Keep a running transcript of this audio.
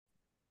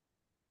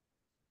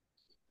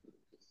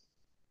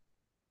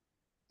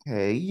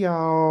Hey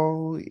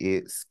y'all,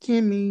 it's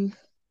Kimmy,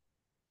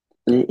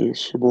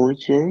 It's your boy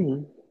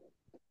Jay.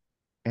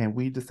 and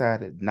we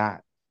decided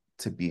not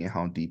to be in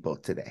Home Depot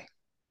today.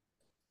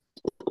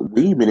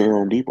 We've been in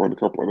Home Depot in a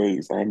couple of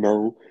days. I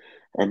know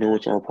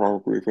what y'all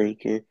probably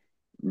thinking.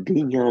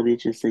 Didn't y'all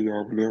bitches say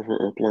y'all would never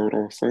upload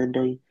on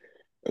Sunday?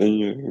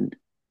 And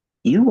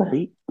you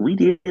right, we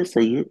did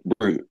say it,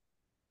 but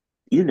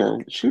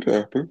shit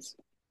happens.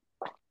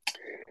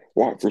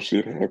 Lots of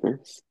shit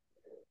happens.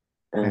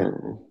 And,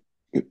 Um,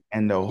 it-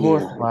 and the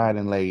horse yeah.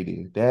 riding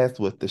lady, that's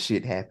what the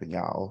shit happened,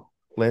 y'all.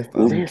 I'm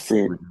gonna be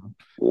Listen, real.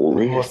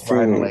 The horse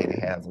riding lady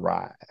listen, has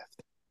arrived.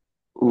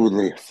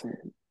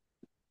 listen,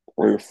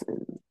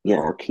 listen.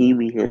 Y'all,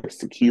 Kimi has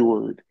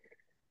secured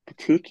the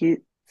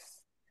tickets.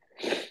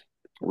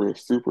 We're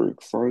super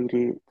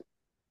excited.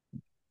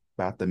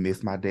 About to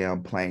miss my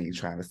damn plane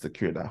trying to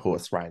secure the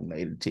horse riding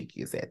lady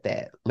tickets at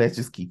that. Let's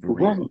just keep it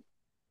real. Right.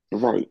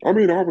 Right. I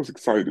mean, I was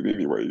excited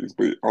anyways,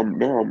 but I'm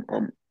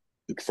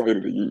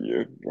excited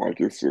again. Like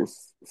it's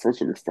just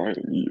such an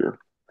exciting year.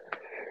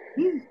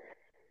 Mm,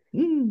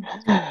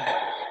 mm.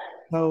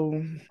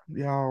 So,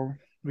 y'all,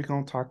 we're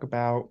gonna talk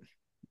about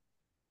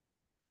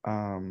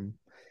um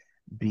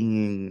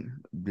being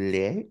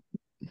black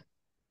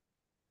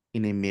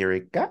in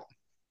America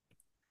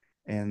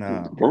and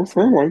Don't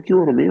sound like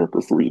you're in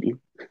America, sweetie.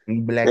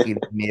 Black in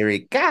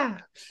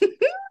America.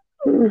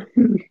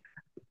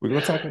 We're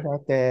gonna talk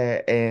about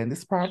that, and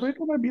it's probably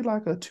gonna be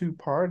like a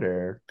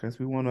two-parter because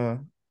we want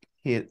to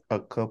hit a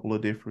couple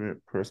of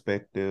different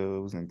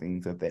perspectives and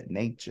things of that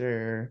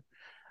nature.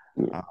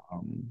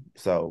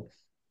 So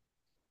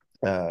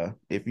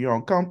if you're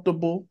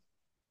uncomfortable,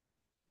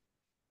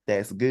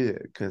 that's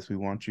good because we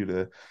want you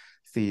to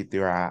see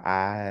through our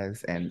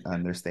eyes and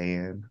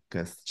understand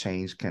because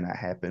change cannot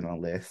happen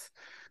unless,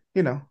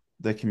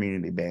 the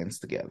community bands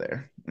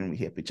together and we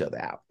help each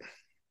other out.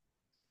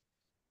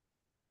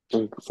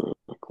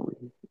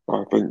 Exactly.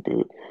 I think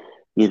that,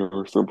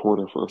 it's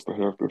important for us to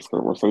have this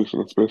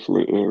conversation,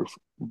 especially as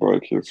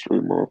Black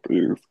History Month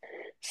is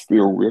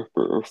still with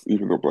us,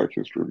 even though Black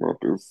History Month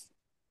is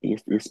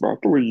it's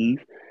about to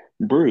leave.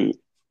 But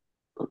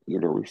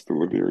it's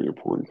still a very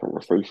important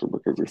conversation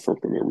because it's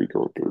something that we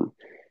go through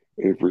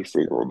every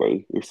single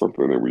day. It's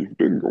something that we've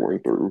been going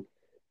through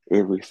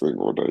every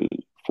single day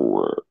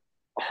for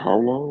how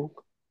long?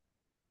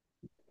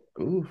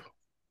 Ooh,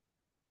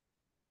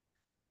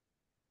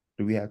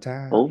 do we have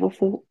time? Over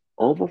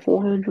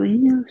 400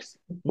 years,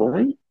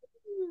 right?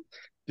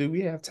 Do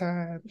we have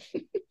time?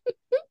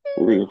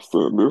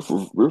 Listen, this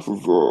is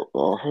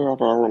a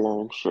half hour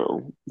long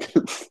show.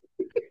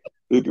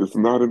 It is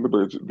not in the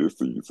budget this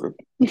season.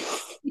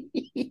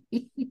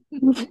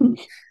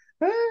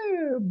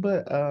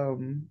 But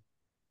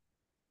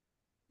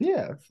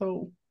yeah,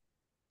 so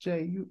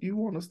Jay, you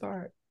want to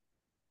start?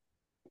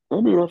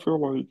 I mean, I feel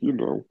like,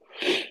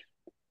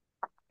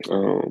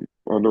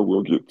 I know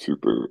we'll get to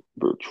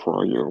the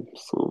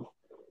triumphs of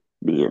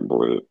being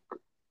black,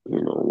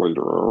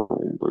 later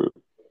on, but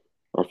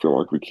I feel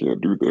like we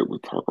can't do that. We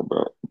talk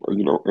about,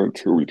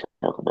 until we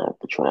talk about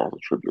the trials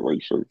and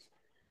tribulations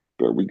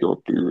that we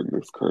go through in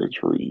this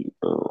country,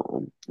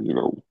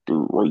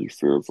 through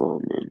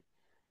racism and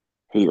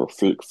hate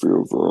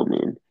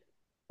sexism and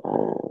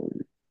um,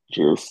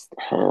 just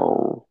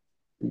how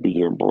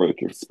being black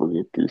is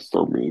spread through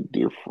so many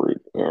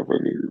different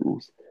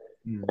avenues.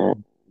 Um,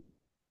 Mhm.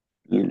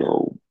 you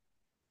know,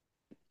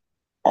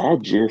 I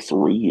just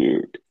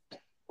read,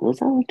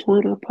 was I on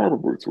Twitter?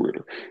 Probably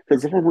Twitter.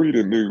 Because if I'm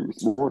reading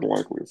news, more than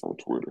likely it's on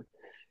Twitter.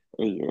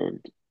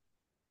 And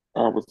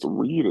I was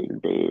reading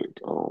that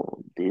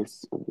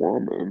this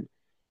woman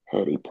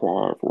had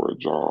applied for a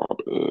job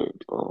at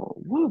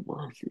where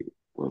was it?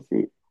 Was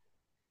it?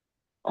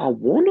 I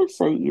want to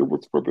say it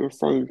was for the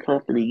same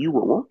company you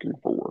were working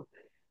for.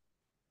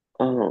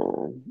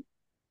 Um,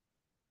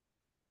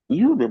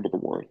 you remember the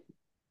one?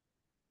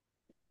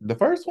 The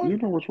first You one?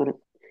 know which one?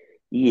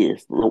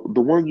 Yes,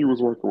 the one you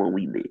was working when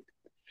we met.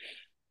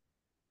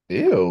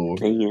 Ew.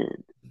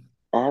 And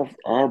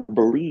I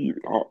believe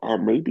I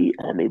may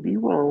be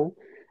wrong.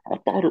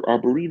 I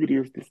believe it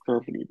is this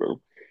company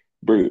though.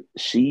 But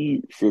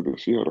she said that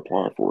she had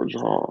applied for a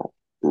job.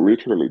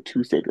 Literally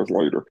 2 seconds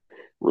later,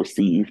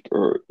 received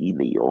an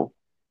email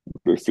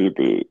that said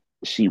that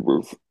she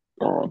was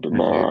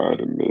denied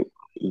Rejected. and that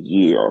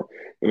yeah.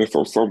 And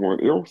so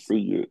someone else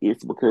said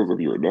it's because of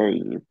your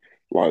name.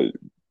 Like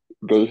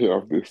they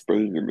have this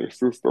thing in their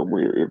system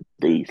where if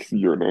they see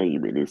your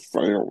name and it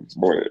sounds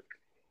black,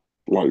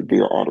 like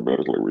they'll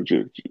automatically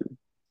reject you.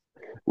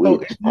 So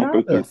Which it's I not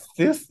think a is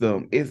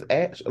system. It's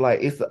actually like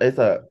it's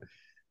a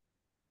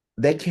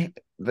they can't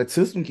the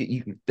system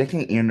can they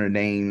can't enter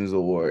names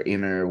or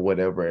enter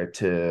whatever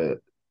to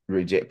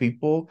reject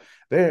people.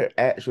 They're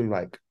actually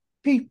like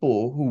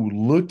people who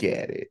look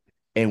at it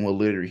and will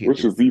literally hit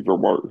which the is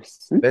even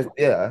worse. that's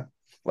yeah.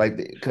 Like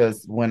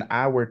because when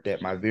I worked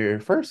at my very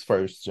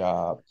first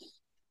job,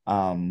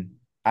 um,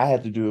 I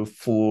had to do a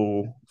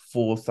full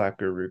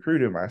cycle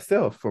recruiting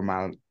myself for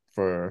my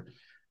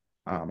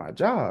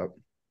job.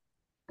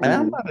 And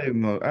Hmm.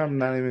 I'm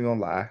not even gonna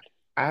lie.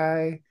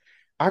 I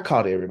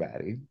called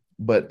everybody,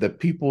 but the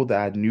people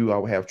that I knew I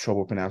would have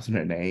trouble pronouncing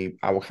their name,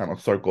 I would kind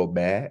of circle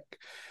back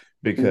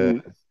because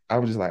Hmm. I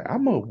was just like,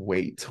 I'm gonna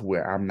wait to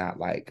where I'm not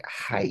like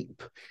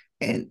hype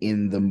and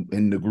in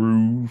the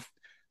groove.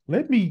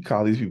 Let me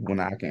call these people when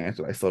I can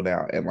answer, like slow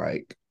down and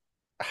like,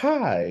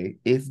 hi,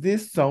 is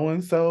this so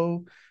and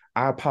so?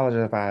 I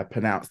apologize if I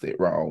pronounced it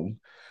wrong.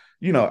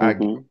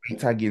 Hmm.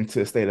 I get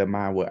into a state of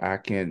mind where I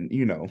can,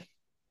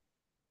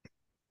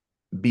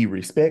 be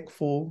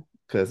respectful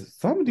because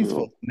some of these Yeah.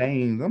 folks'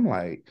 names, I'm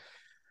like,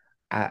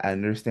 I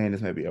understand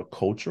this may be a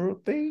cultural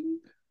thing,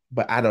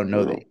 but I don't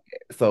know that Yeah.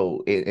 yet.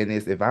 So, and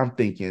it's if I'm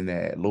thinking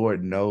that,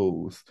 Lord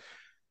knows,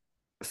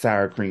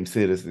 sour cream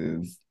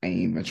citizens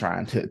ain't even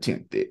trying to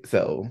attempt it.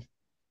 So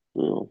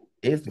Yeah.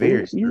 it's And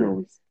very you true.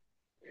 know,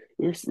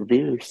 it's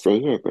very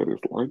sad that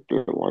it's like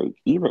that. Like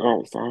even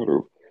outside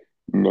of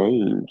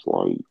names,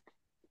 like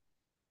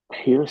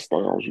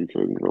hairstyles you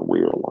can't even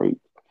wear. Like,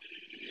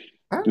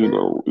 I you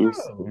know,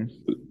 know.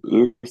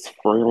 it's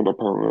frowned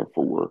upon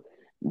for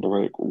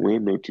black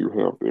women to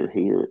have their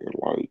hair in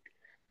like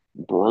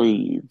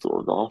braids,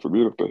 or God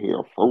forbid if they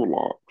have faux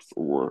locks,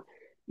 or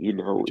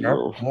Which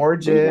are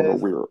if they want to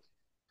gorgeous. wear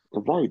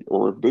right,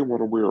 or if they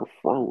want to wear a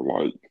fro,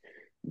 like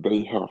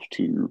they have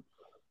to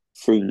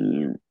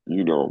seem,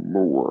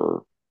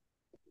 more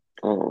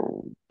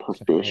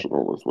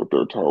professional is what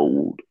they're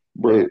told.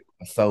 They But have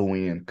to sew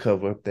in,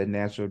 cover up that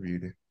natural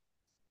beauty.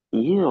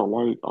 yeah,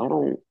 like I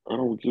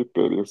don't get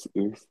that.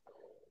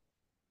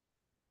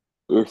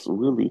 It's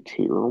really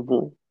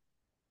terrible.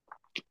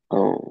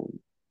 Um,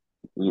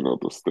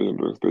 the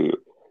standards that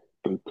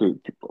they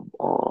put people,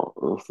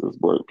 us as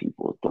black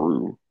people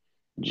through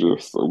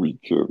just so we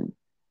can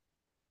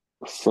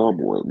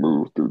somewhat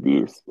move through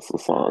this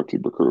society,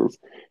 because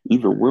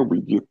even when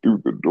we get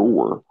through the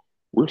door,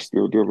 we're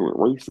still dealing with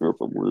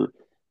racism. We're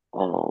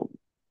um,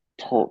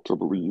 taught to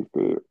believe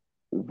that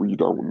we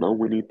don't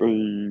know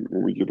anything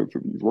when we get into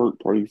these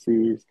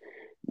workplaces,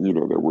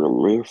 that we're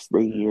less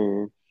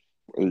than.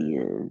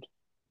 And,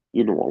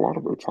 a lot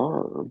of the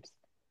times,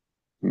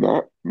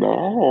 not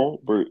all,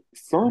 but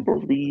some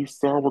of these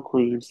sour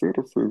cream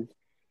citizens,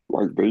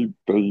 like they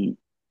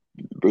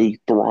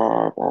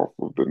thrive off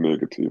of the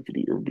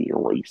negativity of being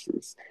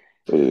racist,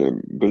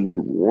 and they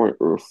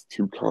want us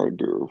to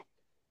kind of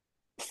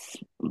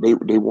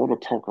they want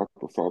to talk out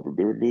the side of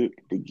their neck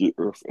to get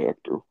us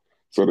active,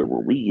 so that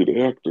when we get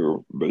active,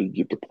 they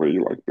get to play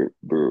like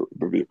the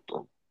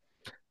victim.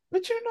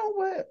 But you know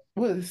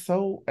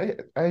what?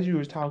 As you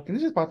were talking, it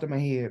just popped in my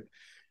head.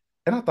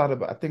 And I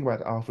think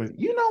about it often.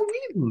 We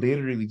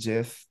literally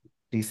just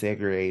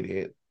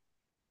desegregated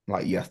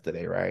like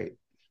yesterday, right?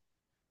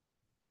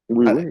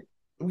 We I, went.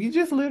 we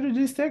just literally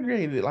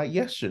desegregated like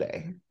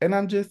yesterday. And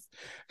I'm just,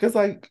 because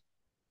like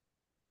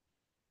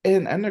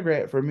in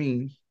undergrad for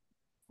me,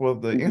 for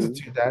the Hmm.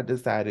 institute that I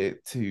decided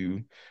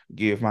to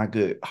give my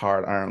good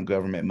hard earned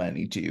government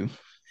money to.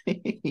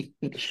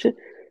 Sh-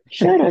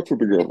 Shout out to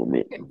the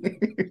government,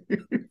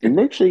 and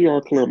make sure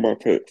y'all clear my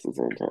taxes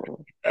on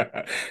time.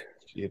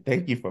 Shit,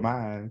 thank you for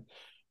mine.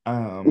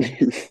 Um,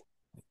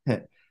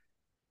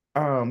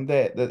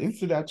 that the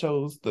institute I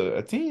chose to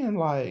attend,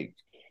 like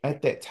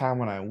at that time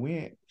when I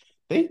went,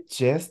 they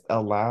just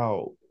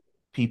allowed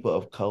people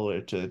of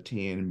color to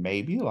attend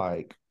maybe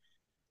like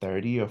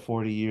 30 or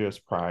 40 years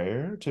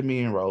prior to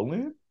me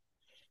enrolling.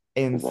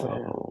 And so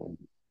Wow.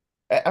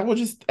 I would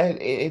just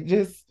it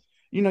just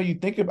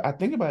I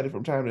think about it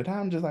from time to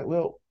time, just like,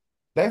 well,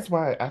 that's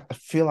why I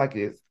feel like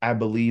I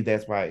believe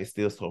that's why it's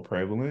still so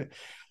prevalent.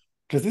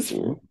 Because it's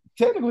Yeah.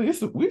 technically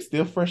we're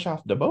still fresh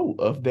off the boat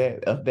of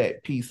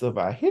that piece of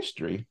our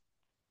history.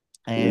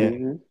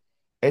 And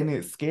Hmm.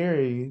 it's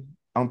scary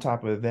on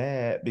top of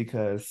that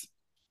because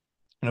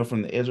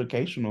from the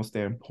educational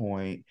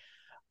standpoint,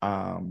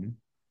 um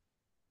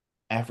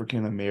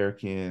African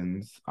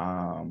Americans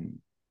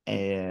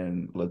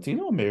and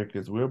Latino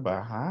Americans, we're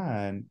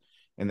behind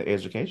in the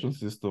education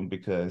system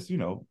because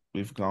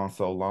we've gone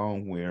so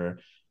long where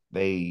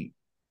they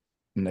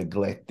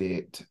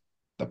neglected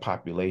the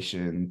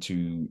population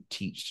to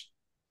teach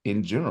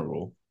in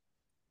general.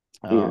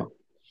 Yeah.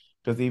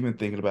 Because even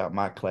thinking about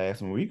my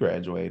class when we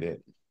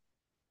graduated,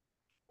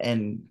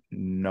 and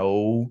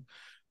no,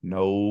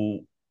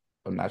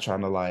 I'm not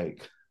trying to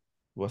like,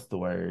 what's the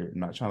word? I'm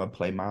not trying to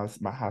play my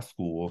high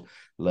school.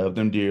 Love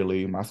them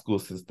dearly, my school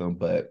system,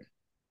 but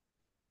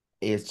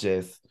it's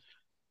just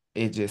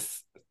it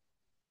just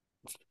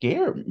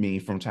scared me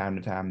from time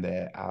to time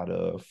that out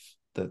of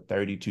the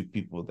 32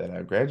 people that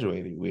I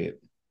graduated with,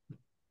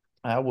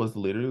 I was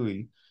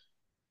literally,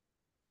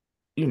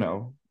 you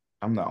know,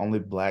 I'm the only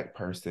black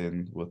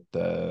person with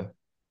the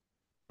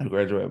I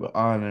graduated with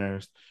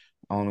honors,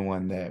 only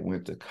one that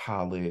went to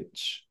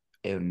college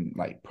and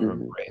like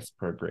Hmm.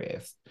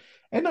 progressed.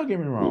 And don't get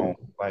me Yeah. wrong,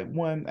 like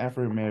one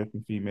African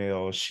American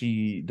female,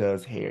 she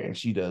does hair and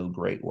she does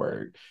great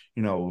work,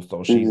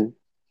 so she's Hmm.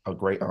 a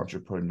great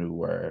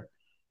entrepreneur.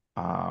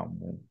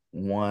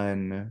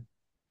 One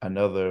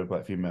another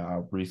black female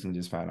I recently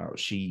just found out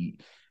she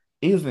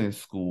is in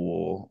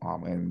school,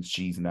 and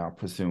she's now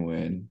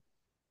pursuing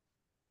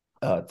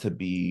to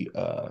be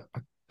I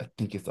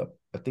think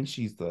I think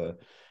she's the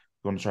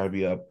going to try to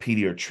be a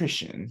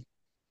pediatrician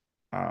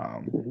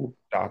hmm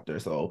doctor.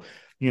 So,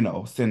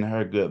 sending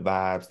her good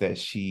vibes that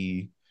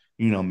she,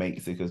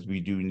 makes it, because we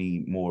do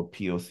need more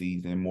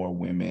POCs and more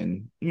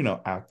women,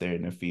 out there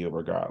in the field,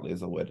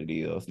 regardless of what it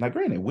is. Now,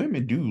 granted,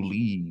 women do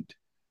lead,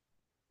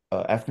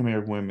 African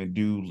American women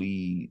do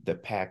lead the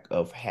pack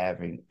of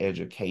having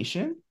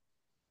education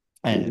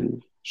and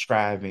hmm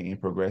striving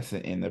and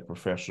progressing in the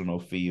professional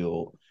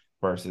field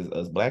versus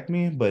us black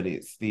men, but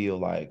it's still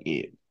like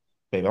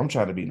baby, I'm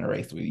trying to be in a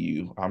race with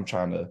you. I'm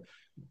trying to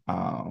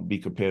be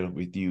competitive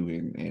with you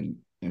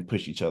and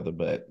push each other.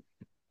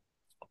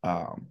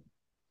 Um,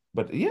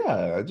 but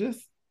yeah,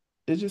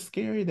 it's just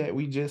scary that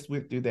we just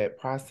went through that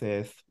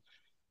process.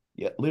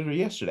 Yeah, literally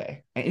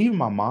yesterday, and even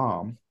my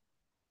mom,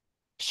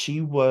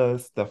 she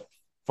was the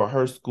for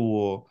her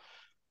school,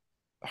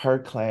 her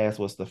class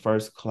was the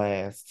first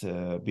class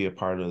to be a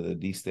part of the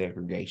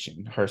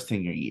desegregation her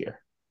senior year,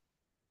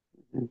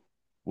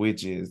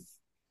 which is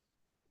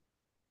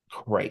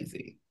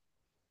crazy.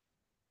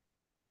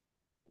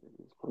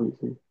 It's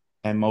crazy.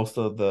 And most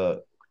of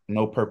the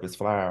no purpose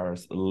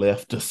flyers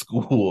left the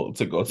school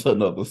to go to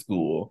another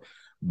school.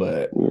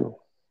 But Yeah.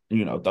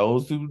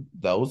 those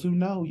who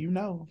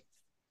know,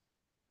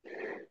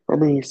 I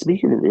mean,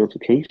 speaking of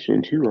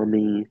education too, I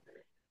mean,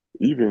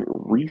 even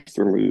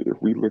recently,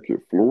 if we look at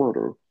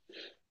Florida,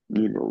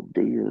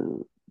 their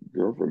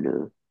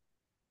governor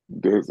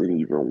doesn't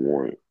even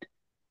want,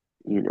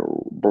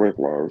 Black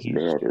Lives he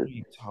should Matter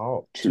be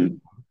taught to,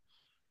 too.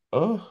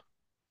 Oh,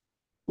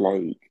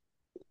 like,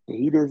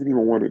 he doesn't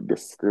even want it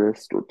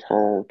discussed or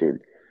taught.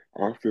 And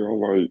I feel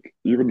like,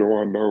 even though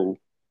I know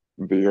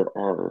there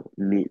are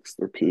mixed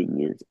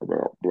opinions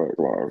about Black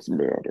Lives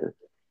Matter,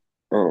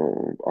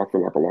 I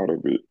feel like a lot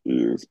of it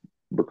is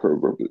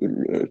because of the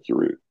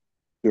inaccurate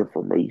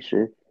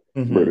information.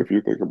 But mm-hmm, if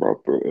you think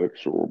about the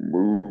actual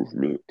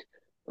movement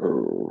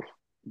of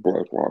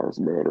Black Lives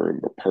Matter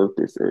and the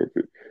purpose of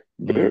it,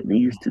 that mm-hmm,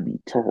 needs to be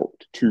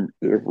taught to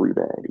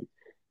everybody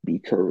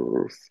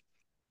because,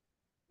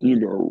 you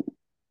know,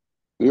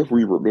 if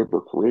we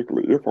remember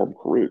correctly, if I'm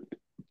correct,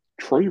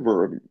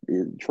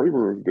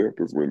 Trayvon's death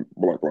is when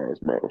Black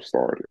Lives Matter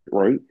started,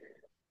 right?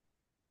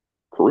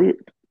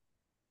 Correct.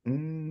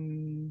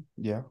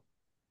 yeah,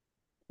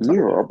 I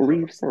Yeah, believe I so.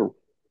 believe so.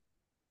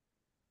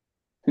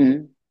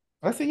 Hmm.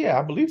 I said, yeah,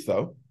 I believe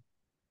so.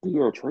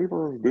 Yeah,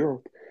 Trayvon's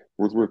death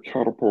was what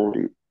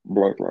catapulted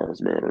Black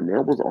Lives Matter. And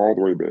that was all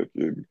the way back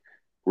in,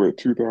 what,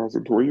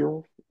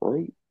 2012,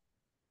 right?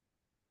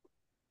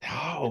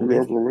 Oh, is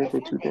it that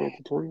 2011, far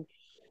back? 2012.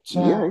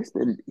 Child,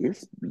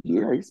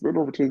 Yeah, it's been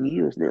over 10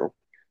 years now.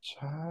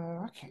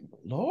 child, I can't.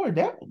 Lord,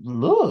 that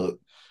look.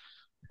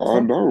 I So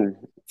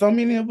know. so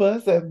many of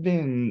us have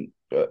been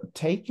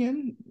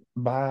taken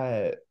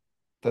by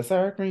the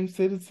sour cream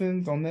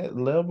citizens on that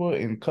level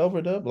and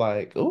covered up.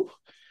 Like, oh,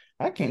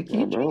 I can't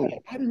I keep know.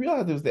 track. I didn't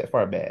realize it was that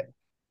far back.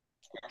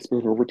 It's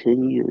been over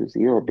 10 years.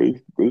 Yeah,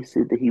 they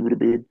said that he would have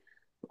been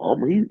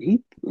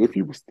he if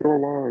he was still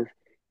alive,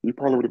 he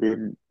probably would have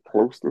been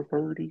close to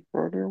 30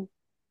 by now.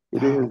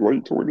 Maybe in his Oh,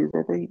 late 20s,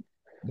 I think.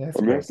 that's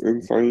And crazy. that's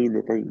insane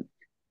to think.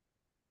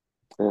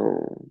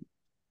 Um,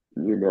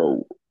 you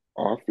know,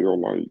 I feel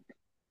like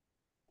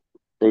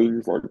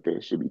things like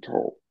that should be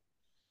taught.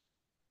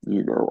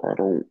 I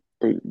don't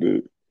think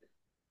that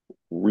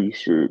we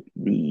should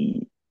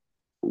be,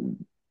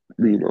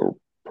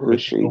 But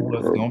you know pushing.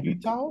 what's gonna be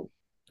taught?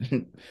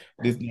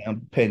 This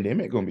damn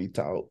pandemic gonna be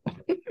taught.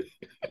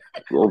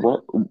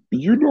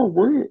 You know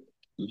what?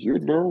 You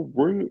know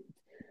what?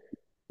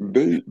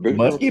 They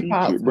gonna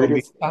teach Monkeypox it, but gonna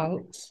be it's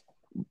taught.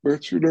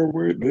 but you know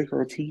what? They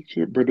gonna teach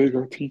it, but they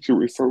gonna teach it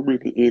with so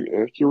many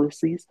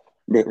inaccuracies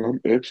that I'm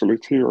actually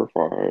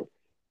terrified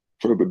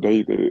for the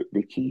day that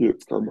the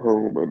kids come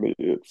home and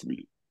they ask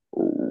me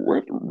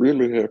what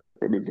really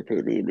happened in the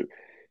pandemic.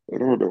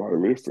 And I'll be like,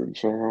 listen,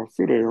 child,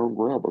 sit down,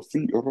 grab a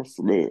seat and a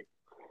snack,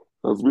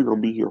 because we're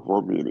gonna be here for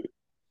a minute.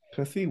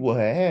 Cause see what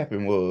had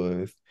happened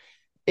was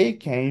it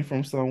came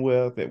from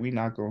somewhere that we're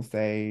not gonna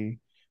say,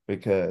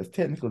 because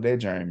technically that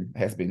germ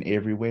has been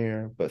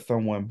everywhere, but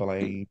someone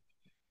blamed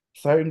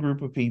certain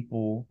group of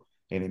people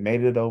and it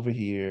made it over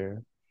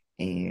here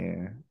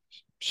and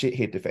shit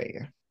hit the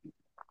fan.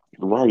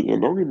 Right,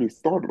 and don't get me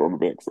started on the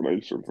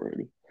vaccinations,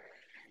 honey.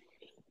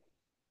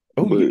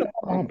 Oh, But my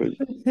I mama. think,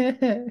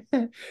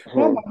 My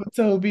huh? mama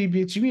told me,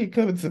 bitch, you ain't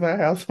coming to my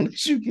house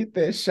unless you get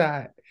that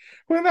shot.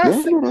 When I I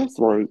said, know that's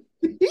right.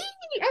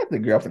 I the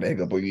girlfriend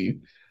hang up on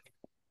you.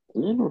 I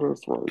know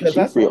that's right. Because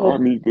She I said, I told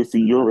need to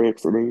see your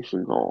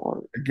vaccination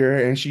card. her,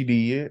 girl, and she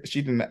did.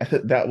 She did not.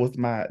 That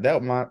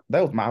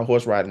was my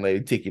horse riding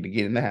lady ticket to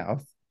get in the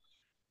house.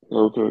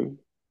 Okay.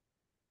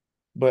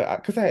 But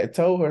because I had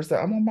told her, so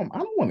I'm mom, I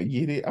don't want to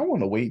get it. I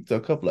want to wait till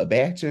a couple of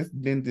batches,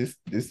 then this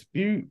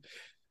dispute,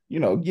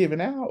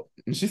 given out.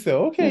 And she said,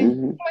 okay, you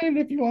Mm-hmm. plan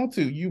if you want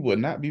to. You will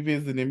not be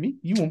visiting me.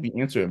 You won't be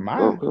entering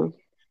Okay.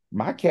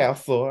 my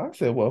castle. I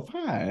said, well,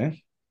 fine.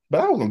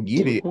 But I was gonna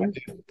get it.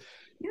 Okay.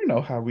 You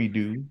know how we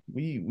do.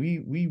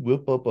 We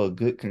whip up a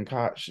good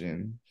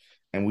concoction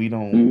and we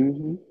don't,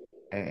 Hmm.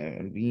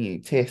 and we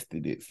ain't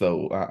tested it.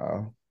 So,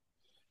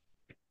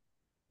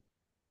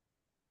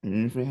 you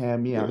ain't finna have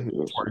me out here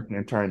That's twerking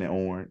and turning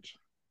orange.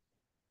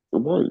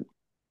 right.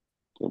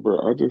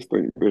 But I just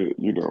think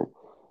that,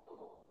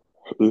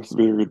 it's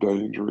very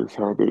dangerous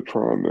how they're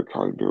trying to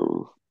kind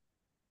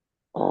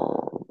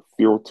of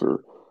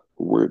filter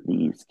what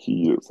these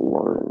kids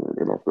learn.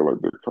 And I feel like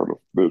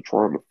they're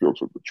trying to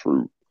filter the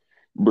truth.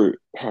 But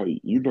hey,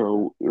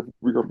 if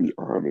we're gonna be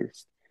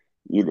honest,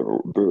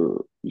 the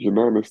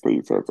United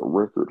States has a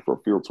record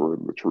for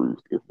filtering the truth,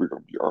 if we're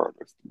gonna be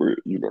honest. But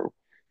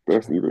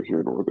that's neither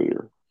here nor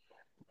there.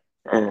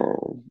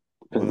 Because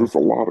Well, there's a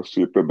lot of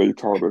shit that they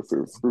taught us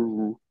in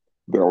school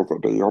that was a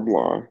damn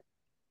lie.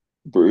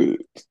 But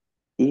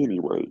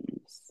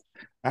anyways,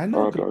 I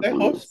know I because that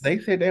horse, digress. they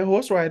said that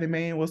horse riding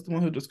man was the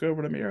one who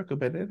discovered America,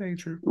 but that ain't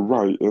true.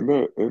 Right, and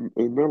that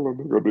little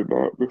nigga did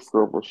not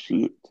discover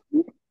shit.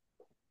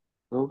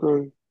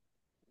 Okay,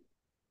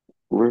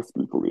 let's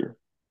be clear.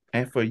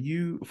 And for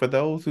you, for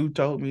those who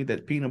told me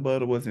that peanut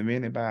butter was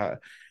invented by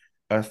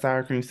a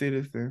sour cream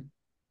citizen,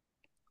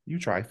 you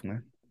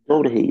trifling.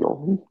 Go to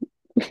hell.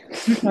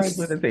 You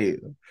trifling as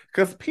hell.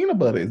 Because peanut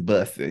butter is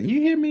busting. You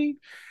hear me?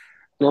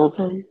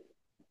 Okay,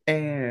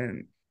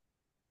 And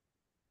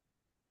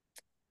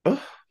ugh,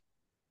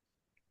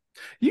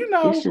 you it's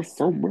know, just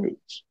so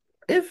much.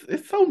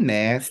 it's so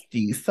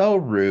nasty, so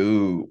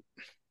rude.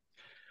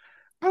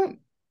 Um,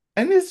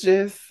 and it's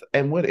just,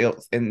 and what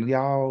else? And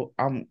y'all,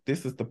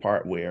 this is the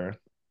part where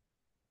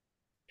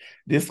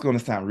this is gonna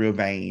sound real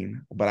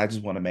vain, but I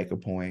just want to make a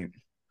point.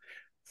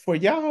 For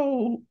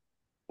y'all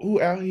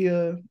who out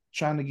here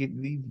trying to get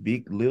these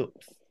big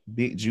lips,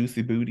 big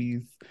juicy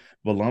booties,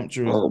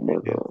 voluptuous, Oh my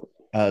booties, God.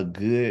 a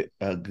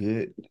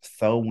good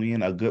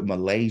sewing, a good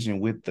Malaysian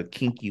with the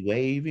kinky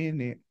wave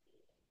in it,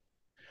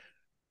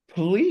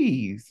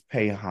 please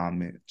pay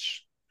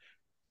homage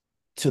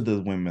to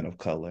the women of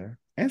color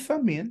and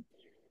some men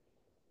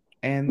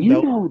and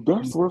those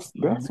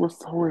That's what's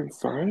so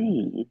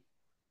insane.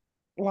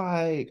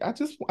 like I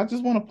just want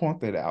to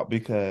point that out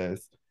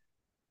because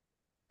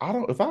I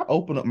don't if I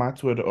open up my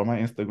Twitter or my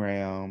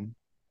Instagram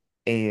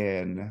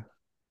and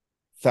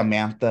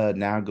Samantha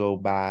now go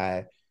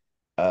by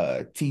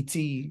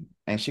TT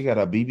and she got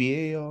a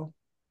BBL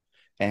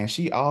and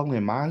she all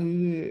in my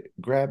hood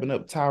grabbing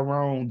up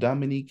Tyrone,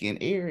 Dominique, and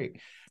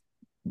Eric.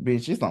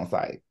 Bitch, it's on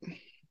site.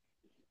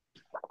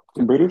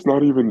 But it's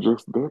not even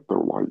just that though.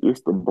 Like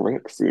it's the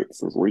black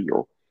sense as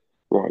well.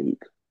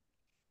 Like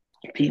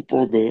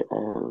people that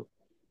are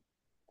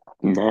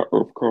not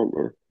of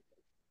color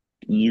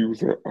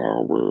using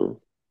our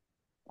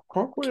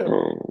Corporate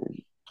um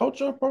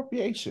cultural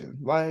appropriation.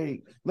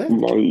 Like, like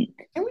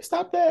can we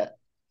stop that?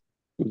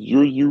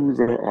 you're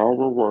using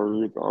our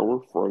words,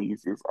 our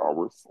phrases,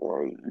 our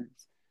slangs.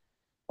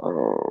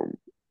 Um,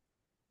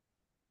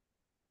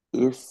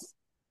 it's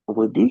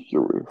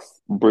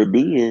ridiculous. But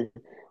then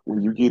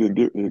when you get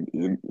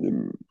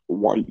in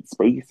white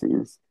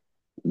spaces,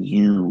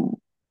 you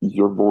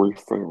your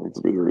voice sounds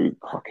very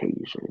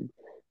Caucasian.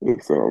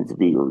 It sounds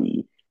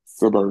very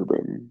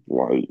suburban.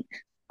 Like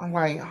I'm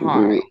like, hi,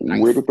 where where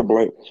nice did the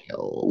black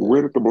yo.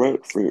 where did the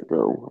black scent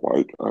go?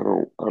 Like I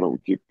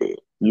don't get that.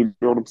 You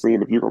know what I'm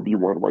saying? If you're gonna be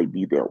one way,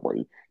 be that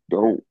way.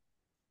 Don't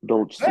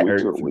don't That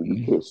switch up irks when you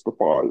me. catch the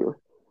fire.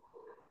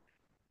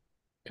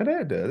 Cause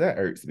that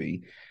irks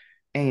me.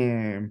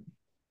 And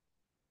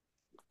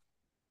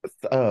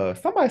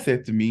somebody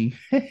said to me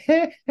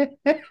in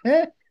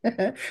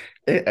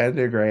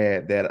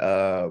undergrad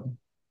that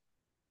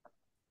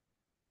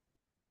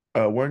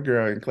one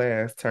girl in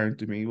class turned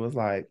to me was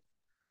like,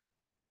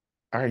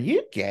 "Are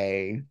you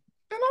gay?" And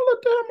I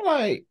looked at him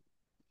like,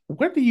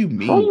 "What do you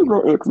How you mean?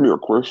 gonna ask me a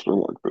question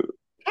like that?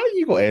 How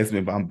you gonna ask me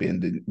if I'm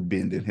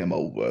bending him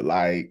over?"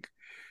 Like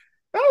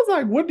I was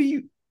like, "What do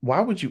you?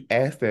 Why would you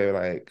ask that?"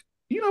 Like,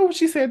 you know what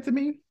she said to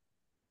me?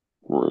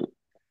 Right.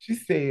 She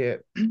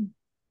said,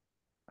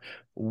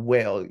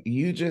 "Well,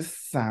 you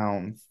just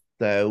sound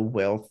so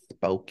well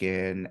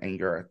spoken, and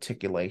your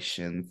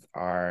articulations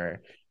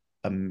are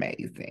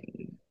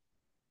amazing."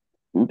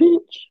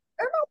 Bitch,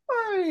 And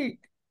I'm like,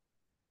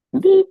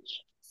 bitch.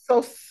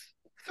 so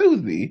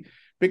Susie,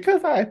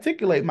 because I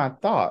articulate my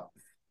thoughts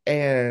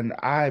and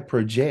I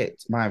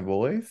project my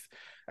voice,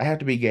 I have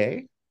to be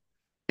gay.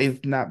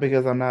 It's not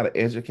because I'm not an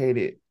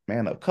educated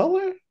man of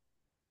color.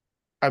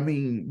 I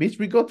mean, bitch,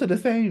 we go to the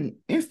same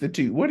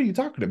institute. What are you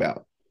talking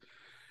about?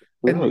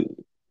 And Right.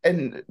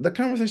 and the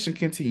conversation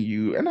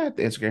continued, and I had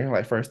to educate her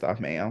like, first off,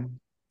 ma'am,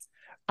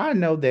 I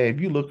know that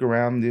if you look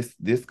around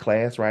this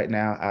class right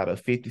now, out of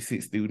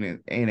 56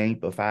 students, it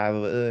ain't but five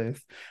of us.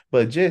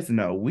 But just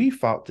know we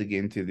fought to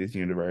get into this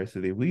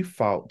university. We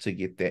fought to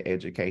get that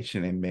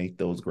education and make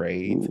those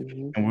grades.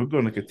 Hmm. And we're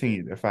going to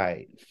continue to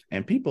fight.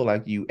 And people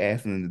like you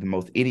asking the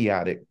most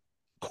idiotic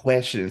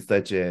questions,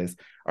 such as,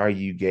 "Are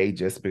you gay?"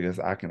 Just because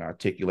I can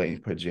articulate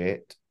and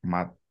project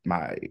my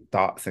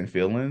thoughts and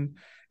feelings,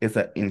 it's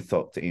an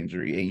insult to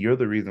injury. And you're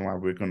the reason why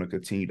we're going to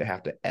continue to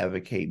have to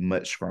advocate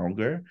much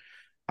stronger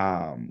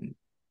um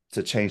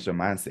to change their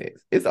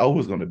mindsets. It's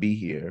always going to be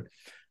here.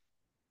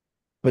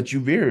 but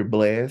you're very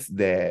blessed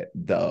that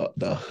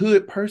the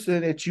hood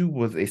person that you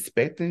was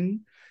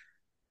expecting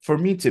for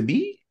me to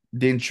be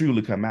didn't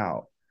truly come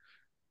out.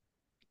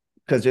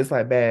 Cause just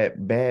like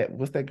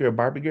what's that girl,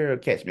 Barbie girl,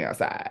 catch me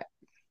outside.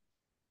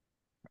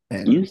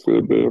 You And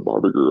said bad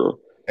Barbie girl,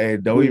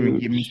 don't even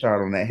get me bitch.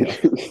 started on that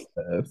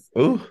health.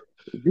 Ooh,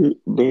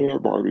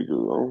 Bad Barbie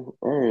girl.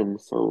 I am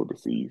so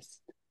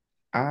deceased.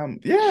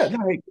 yeah,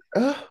 like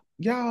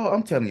y'all,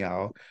 I'm telling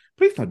y'all,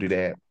 please don't do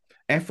that.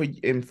 And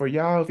for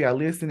y'all, if y'all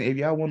listen, if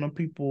y'all one of them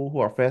people who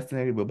are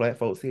fascinated with black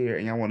folks here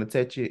and y'all want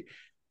to touch it,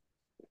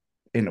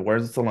 in the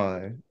words of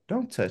Salon,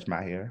 don't touch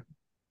my hair.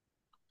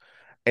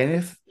 And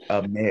it's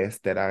a mess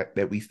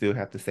that we still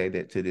have to say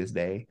that to this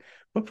day.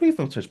 But please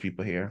don't touch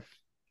people here.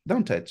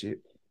 Don't touch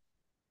it.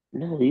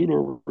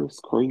 No, it's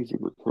crazy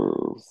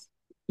because,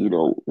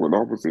 when I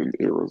was in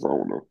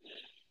Arizona,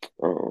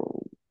 um,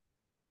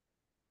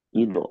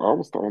 I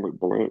was the only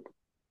black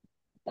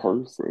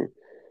person,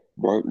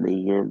 black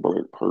man,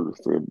 black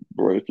person,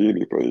 black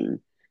anything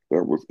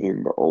that was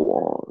in the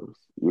ORs,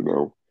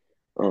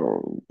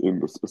 in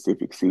the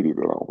specific city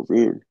that I was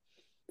in.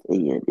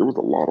 And it was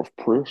a lot of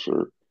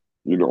pressure,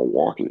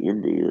 walking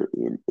in there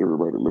and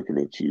everybody looking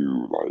at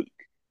you like,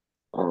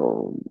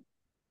 um,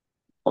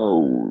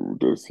 oh,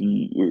 is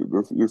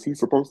he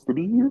supposed to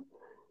be here?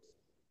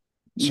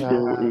 And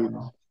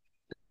Child.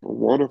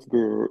 one of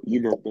that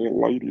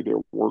lady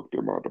that worked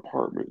in my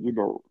department,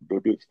 the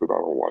bitch that I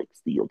don't like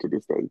still to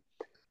this day.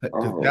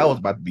 Because that was Um,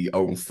 about to be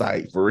on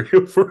site for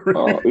real, for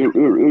real. it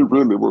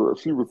really was.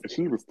 She was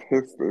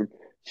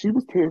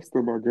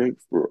testing my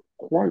gangster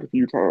quite a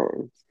few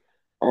times.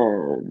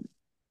 Um,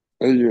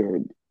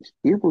 and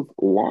it was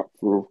lots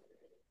of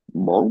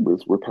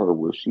moments with her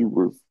where she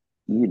was,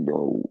 you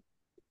know,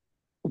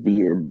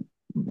 being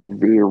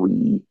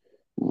very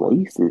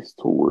racist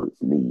towards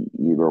me,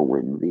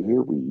 and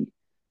very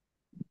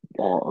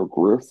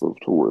aggressive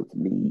towards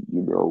me,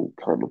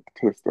 kind of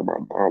testing my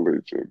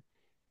knowledge and,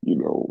 you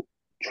know,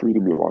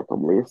 treating me like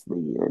I'm less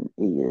than.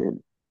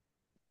 And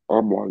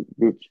I'm like,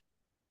 bitch,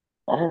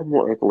 I have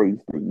more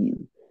accolades than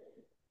you.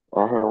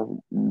 I have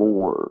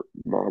more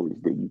knowledge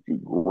than you can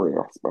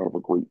grasp out of a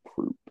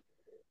grapefruit.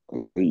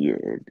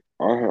 And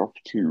I have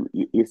to,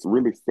 it's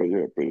really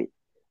sad that,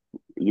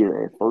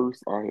 at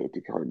first I had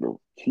to kind of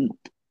keep,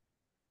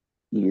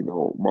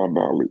 my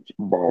knowledge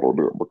bottled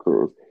up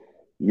because,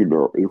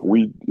 if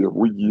we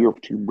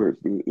give too much,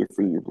 then it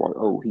seems like,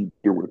 oh, he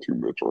doing too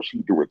much or she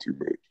doing too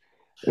much.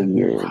 And,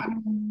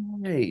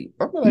 Right.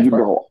 I'm like, first of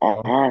all,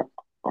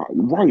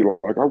 right,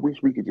 like I wish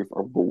we could just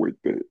avoid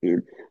that.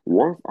 And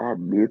once I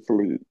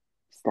mentally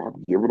stop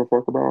giving a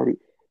fuck about it,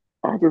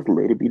 I just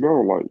let it be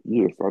known, like,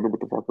 yes, I know what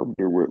the fuck I'm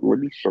doing. Let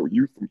me show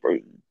you some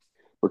things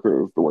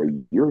because the way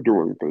you're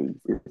doing things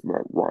is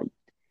not right.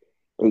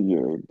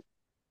 And,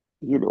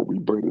 we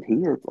butted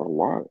heads a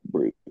lot,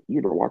 but,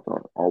 like I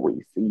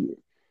always said,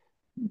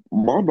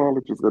 my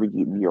knowledge is going to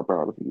get me up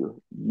out of here.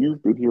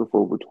 You've been here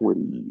for over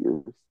 20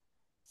 years,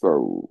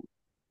 so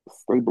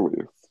stay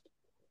blessed.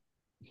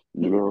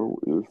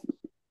 It's,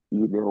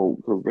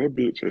 because that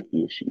bitch had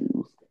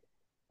issues.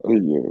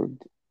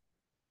 And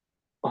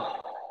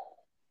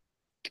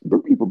the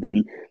people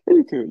let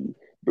me tell you,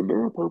 the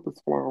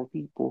non-purpose flower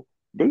people,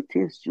 they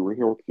test you in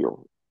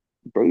healthcare.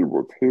 They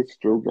will test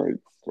your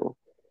gangster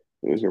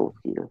in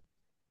healthcare.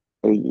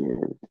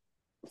 And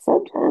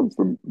sometimes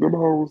them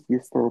hoes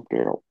get stumped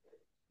out.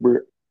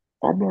 But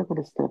I'm not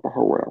going to stump a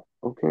hoe out,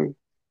 okay?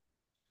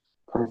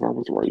 Because I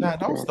was child, raised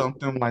don't better. stump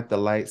them like the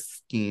light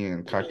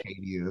skinned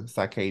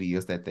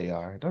cicadias that they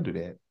are. Don't do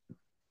that.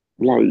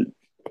 Like,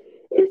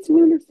 it's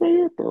really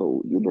sad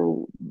though,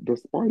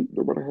 despite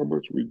no matter how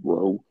much we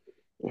grow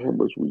and how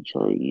much we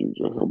change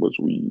and how much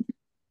we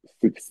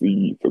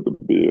succeed for the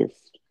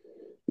best,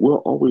 we'll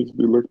always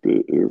be looked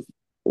at as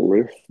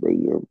less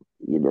than,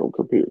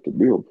 compared to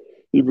them.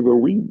 Even though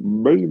we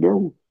may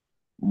know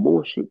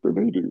more shit than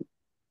they do,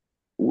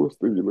 we'll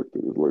still be looked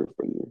at as less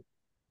than.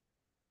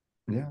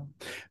 Yeah.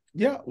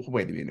 Yeah.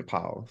 Wait a minute.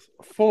 Pause.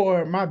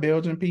 For my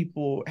Belgian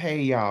people,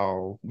 hey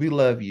y'all, we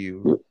love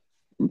you.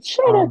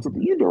 Shout out to Um,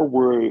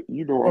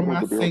 I for love my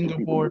the Belgian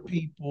Singapore people.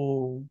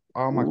 people,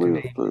 all my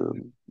Canadians,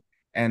 Listen,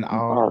 and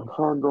our all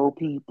Congo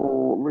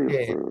people, yeah,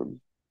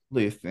 listen.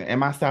 listen, and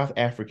my South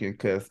African,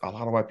 because a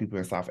lot of white people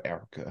in South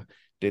Africa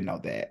didn't know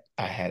that.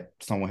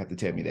 Someone had to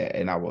tell me that,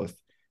 and I was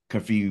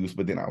confused.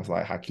 But then I was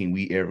like, "How can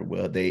we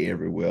everywhere? They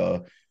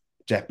everywhere.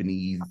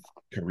 Japanese,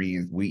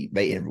 Koreans,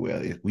 they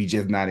everywhere. We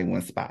just not in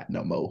one spot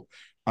no more."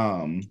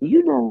 Um,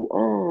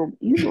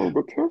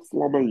 The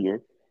Tesla man,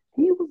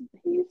 he's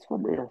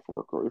from Africa,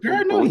 if I'm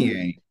Girl, no, he correct.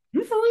 ain't.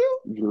 You for real?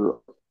 Yeah,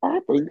 I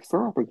think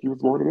so. I think he was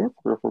born in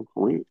Africa, if I'm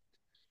correct.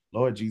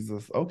 Lord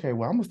Jesus. Okay,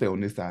 well, I'm gonna stay on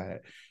this side.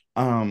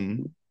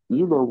 Um,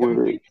 You know and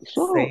what? we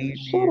saying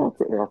Shout this. out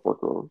to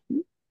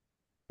Africa.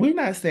 We're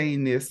not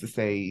saying this to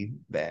say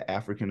that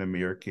African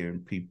American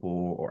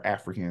people or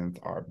Africans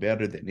are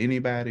better than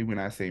anybody. We're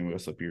not saying we're a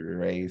superior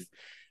race.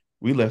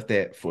 We left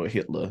that for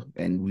Hitler,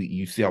 and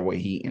you see how way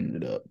he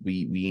ended up.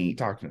 We ain't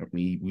talking.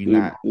 We In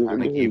not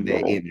trying in to give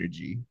that hell,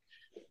 energy.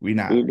 We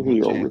not. in We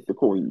hell just with the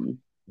Queen.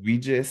 We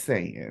just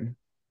saying,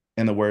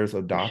 in the words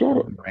of Shout Dr.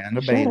 out,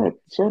 Miranda Bailey,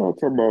 shout out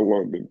to my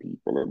London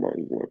people and my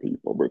England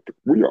people, but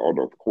we all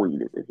know the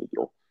Queen is in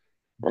here.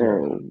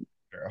 girl, Um,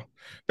 girl.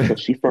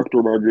 cause she fucked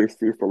with my good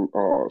sister.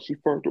 She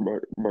fucked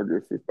with my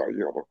good sister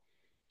Diana.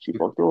 She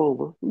fucked her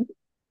over.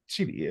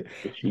 She did.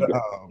 And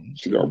But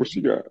she got what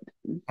she got.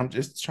 I'm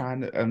just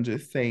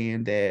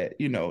saying that,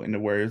 in the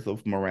words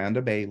of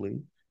Miranda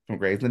Bailey from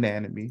Grey's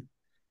Anatomy,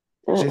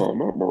 just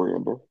Not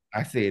Miranda.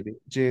 I said it,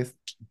 just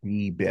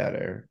be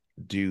better,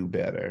 do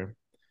better.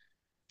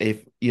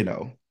 If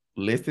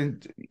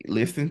listen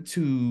listen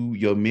to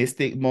your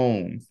mystic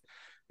moans.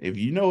 If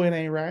you know it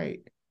ain't right,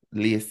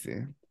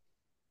 listen.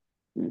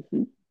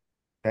 Hmm.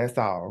 That's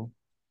all.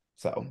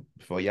 So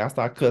before y'all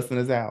start cussing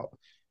us out,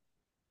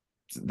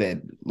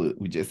 then look,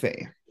 we just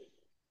saying.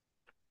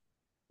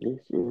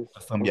 It's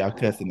just, Some of y'all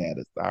cussing at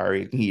us. I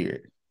already hear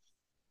it.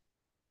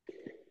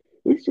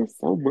 it's just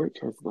so much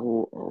has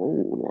gone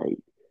on. Like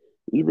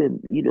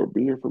even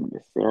being from the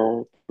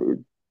South,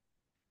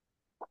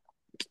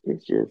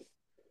 it's just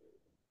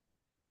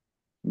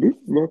this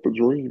is not the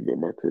dream that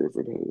my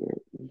cousin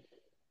had.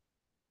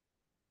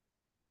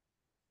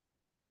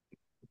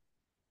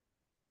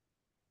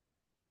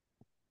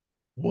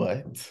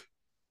 What?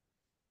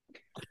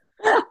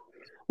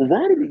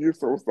 Why did he get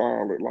so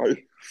silent?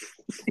 Like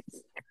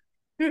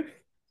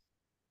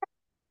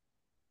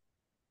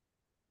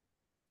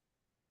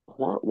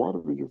why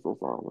did he get so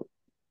silent?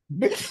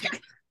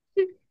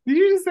 Did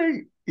you just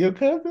say your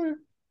cousin?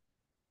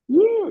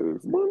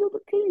 Yes, Martin Luther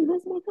King,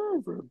 that's my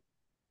cousin.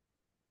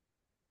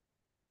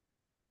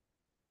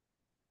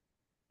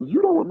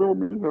 You don't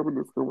remember me having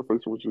this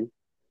conversation with you.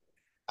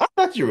 I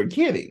thought you were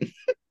kidding.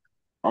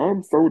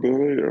 I'm so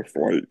dead ass.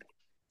 Like,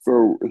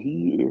 so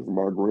he is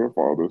my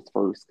grandfather's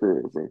first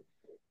cousin.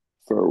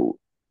 So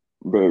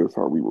that is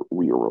how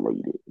we are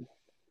related.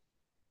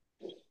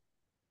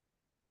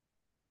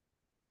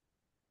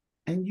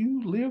 And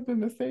you lived in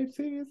the same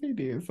city as he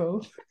did.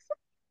 So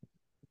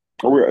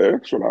Oh, well,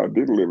 actually, I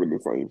didn't live in the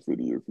same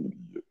city as he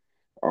did.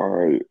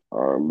 I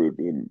live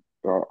in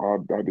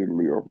I didn't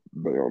live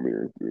down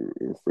there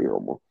in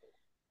Selma.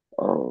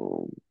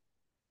 Um,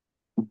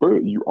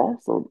 but you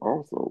also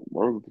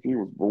Martin Luther King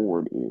was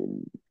born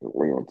in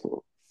Atlanta,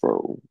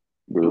 so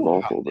there's oh,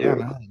 also that.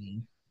 Atlanta,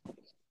 honey.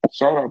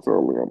 Shout out to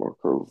Atlanta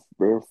because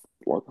that's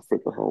like a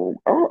second home.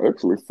 I'll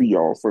actually see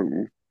y'all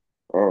soon.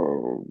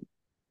 Um,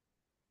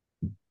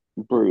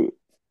 but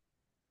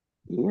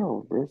yeah,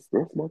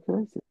 that's my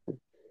cousin.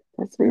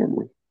 That's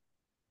family.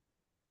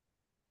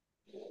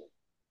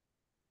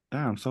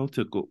 I'm so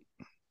tickled.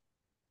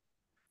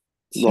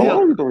 No, I Tell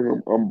always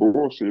think I'm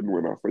bullshitting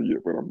when I say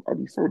it, but I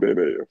be so dead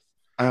ass.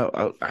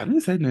 I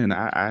didn't say nothing.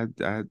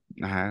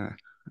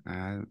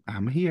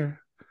 I'm here.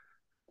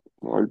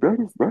 Like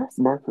that's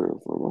my cousin.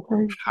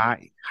 Okay,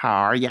 Hi,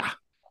 how are ya?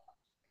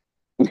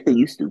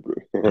 you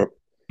stupid.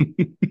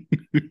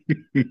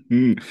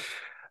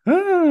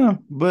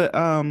 But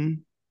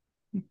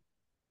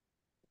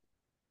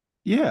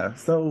yeah.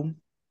 So,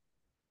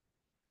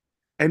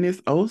 and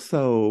it's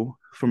also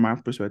from my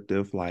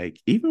perspective, like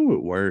even with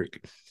work,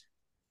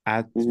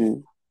 I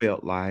Hmm.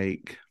 felt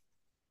like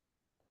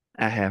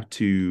I have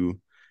to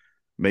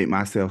make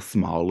myself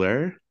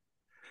smaller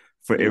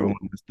for Yeah, everyone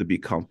else to be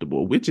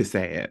comfortable, which is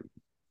sad.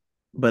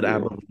 But I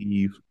yeah.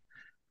 believe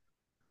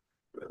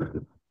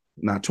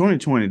now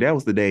 2020, that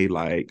was the day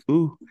like,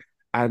 ooh,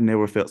 I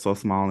never felt so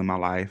small in my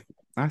life.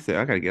 I said,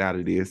 I gotta get out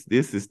of this.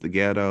 This is the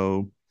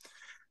ghetto.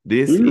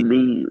 This is You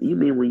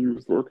mean when you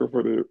was working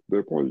for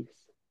that place?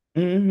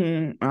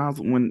 I was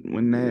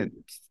when Yeah,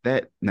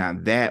 that now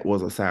that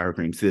was a sour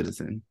cream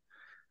citizen.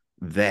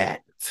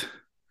 That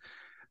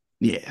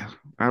yeah.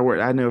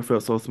 I never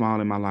felt so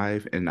small in my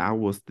life, and I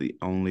was the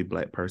only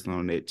black person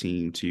on that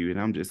team too. And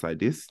I'm just like,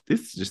 this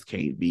just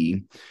can't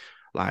be.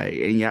 Like,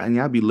 and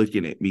y'all be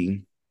looking at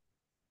me.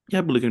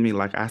 Y'all be looking at me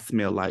like I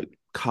smell like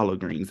collard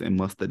greens and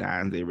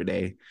mustardines every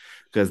day.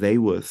 Because they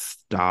would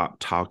stop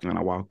talking when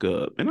I walk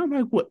up. And I'm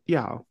like, what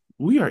y'all?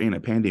 We are in a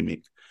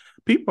pandemic.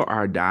 People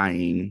are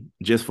dying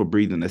just for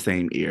breathing the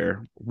same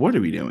air. What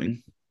are we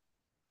doing?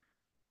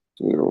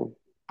 you know.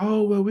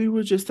 Oh, well, we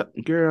were just,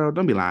 girl,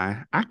 don't be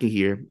lying. I can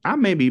hear. I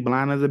may be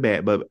blind as a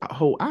bat, but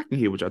I can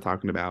hear what y'all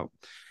talking about.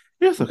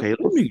 It's That okay. Let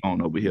was me go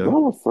on over that here.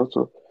 was such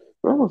a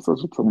that was such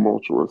a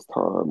tumultuous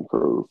time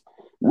because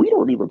we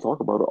don't even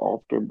talk about it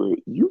often, but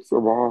you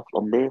survived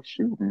a mass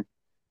shooting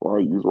while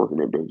you was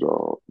working at that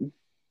job.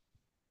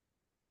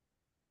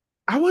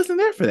 I wasn't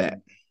there for that.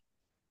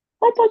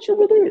 I thought you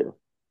were there.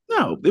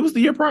 No, it was the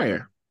year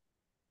prior.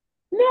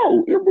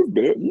 No, it was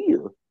that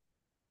year.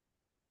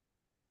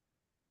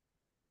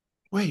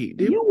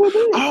 Wait, You were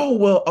there. oh,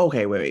 well,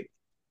 okay, wait.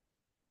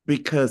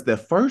 Because the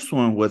first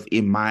one was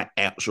in my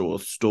actual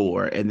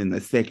store, and then the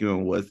second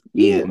one was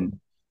Yeah. in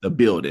the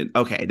building.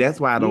 Okay, that's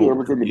why Yeah, it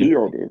was in the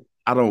building.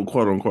 I don't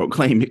quote unquote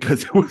claim it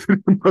because it was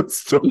in my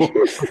store.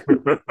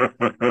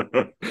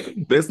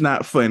 That's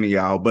not funny,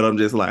 y'all. But I'm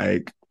just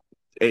like,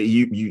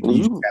 You And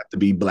just you have to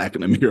be black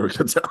in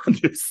America to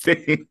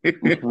understand.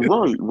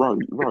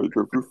 right,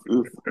 because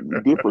it's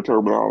different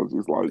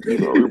terminologies. Like,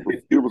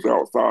 it was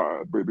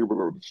outside, but it was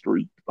on the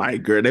street.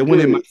 Like, girl, they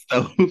went in my But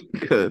stuff.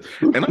 And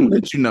I'm gonna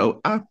let you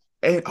know,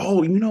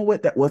 you know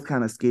what? That was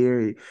kind of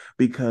scary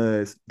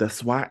because the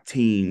SWAT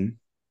team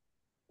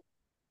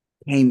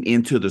came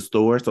into the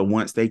store. So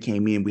once they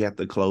came in, we had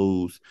to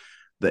close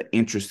the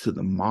entrance to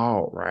the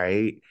mall,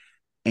 right?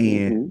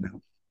 And hmm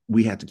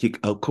we had to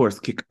of course,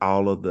 kick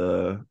all of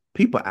the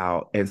people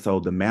out. And so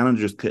the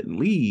managers couldn't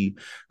leave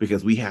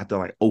because we had to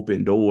like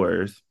open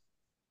doors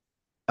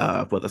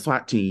for the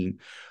SWAT team.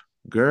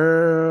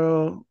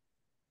 Girl,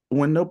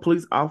 when no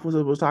police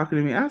officer was talking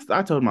to me,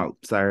 I told him,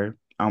 sir,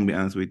 I'm gonna be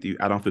honest with you.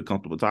 I don't feel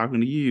comfortable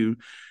talking to you.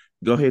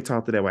 Go ahead,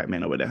 talk to that white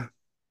man over there.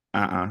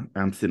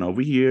 I'm sitting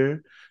over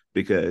here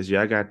because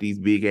y'all got these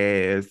big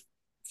ass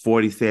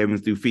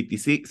 47s through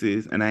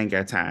 56s, and I ain't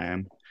got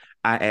time.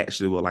 I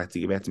actually would like to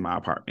get back to my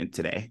apartment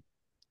today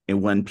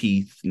in one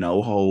piece,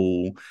 no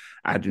hole.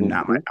 I do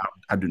not hmm like.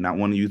 I do not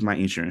want to use my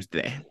insurance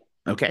today.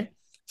 Okay,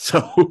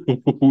 so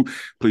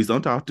please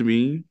don't talk to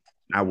me.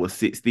 I will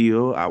sit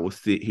still. I will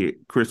sit here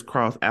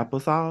crisscross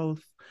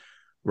applesauce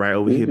right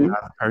over here by hmm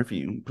the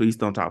perfume. Please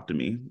don't talk to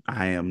me.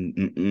 I am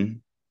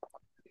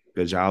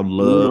because You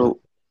know,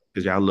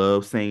 y'all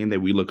love saying that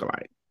we look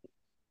alike.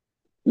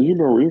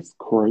 it's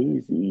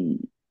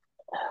crazy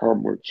how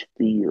much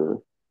fear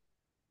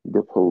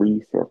the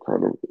police have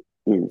kind of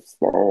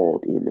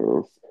installed in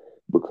us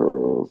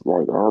because,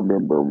 like, I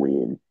remember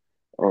when,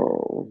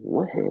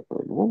 what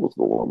happened? What was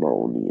going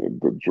on then?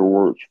 The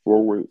George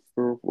Floyd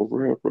stuff was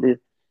happening,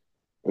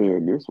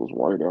 and this was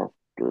right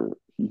after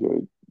he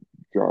had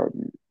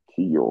gotten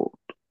killed.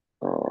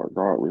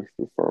 God rest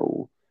his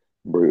soul.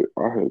 But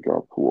I had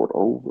got pulled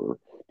over.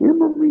 Do you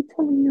remember me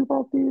telling you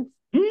about this?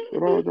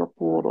 That I Mhm. got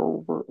pulled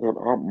over,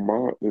 and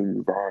my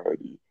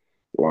anxiety,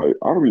 like,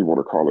 I don't even want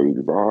to call it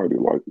anxiety.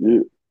 Like,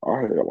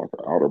 I had like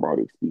an out of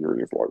body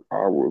experience. Like,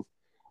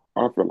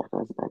 I felt like I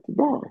was about to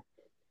die.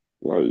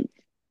 Like,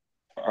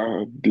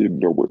 I didn't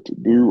know what to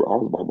do. I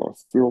was by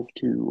myself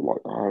too.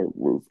 Like, I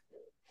was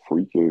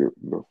freaking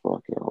the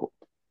fuck out.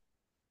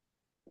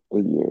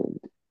 And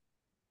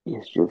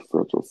it's just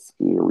such a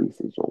scary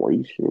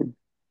situation,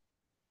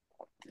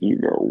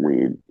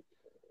 when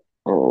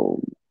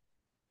um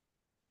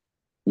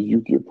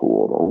you get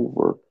pulled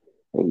over.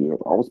 And yeah,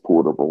 I was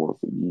pulled over once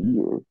a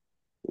year.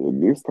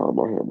 And this time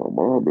I had my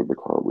mom in the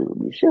car with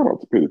me. Shout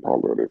out to Penny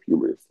Paulette if you're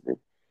listening.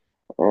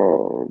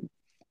 Um,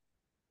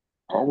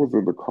 I was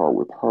in the car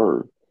with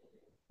her,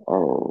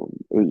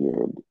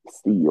 and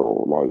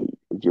still like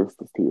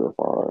just as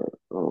terrified,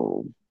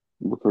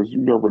 because you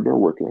never know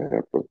what can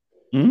happen.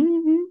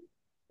 Mhm.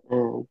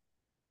 Um,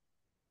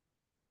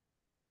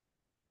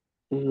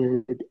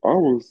 and I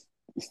was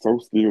so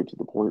scared to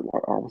the point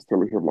like I was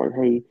telling him like,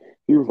 hey,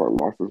 he was like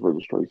lost his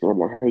registration. I'm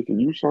like, hey, can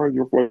you shine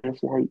your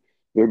flashlight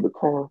in the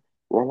car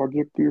while I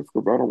get this?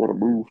 Because I don't want to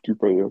move too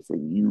fast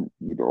and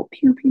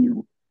pew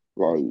pew.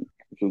 Like,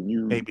 can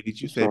you Baby,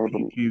 did you say shine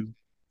pew the pew?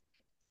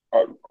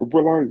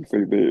 well, I didn't say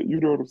that. You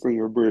know what I'm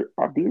saying?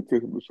 But I did tell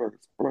him to shine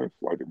his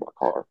flashlight in my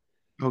car.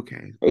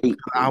 Okay. Hey,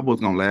 I was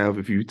gonna laugh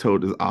if you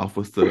told this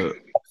officer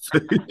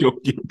go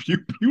get pew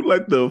pew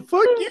like the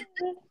fuck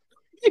you.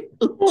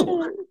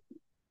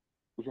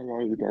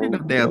 like, No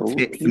damn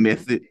text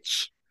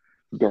message.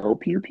 don't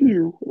pew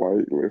pew.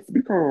 Like, let's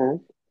be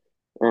calm.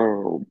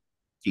 Um,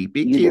 Keep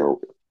it you cute.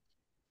 know,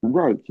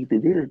 right, keep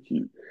it very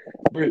cute.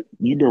 But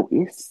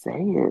it's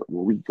sad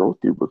what we go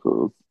through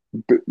because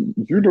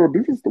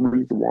this is the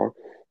reason why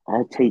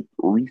I take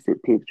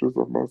recent pictures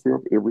of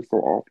myself every so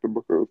often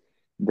because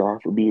God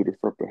forbid if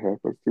something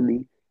happens to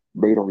me,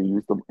 they don't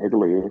use them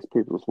ugly ass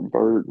pictures from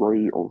third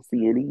grade on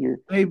CNN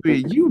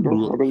Baby, because you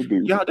know how they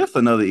do. y'all, that's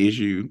another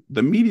issue.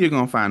 The media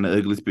gonna find the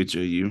ugliest picture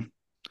of you.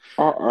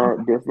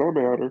 Does not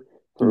matter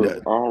because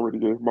No, I already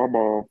gave my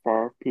mom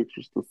 5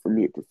 pictures to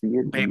submit to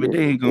baby, CNN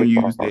they ain't gonna and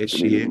use that Fox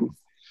shit. News.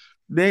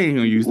 They ain't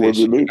gonna use Well, that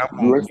shit. then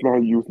let's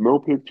not use no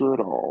picture at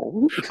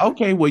all.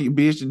 Okay, well, you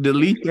bitch,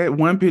 delete that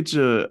one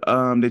picture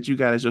that you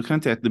got as your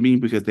contact to me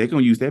because they're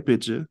gonna use that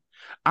picture.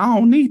 I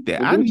don't need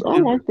that. I Bitch, need I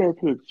to. like that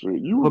picture.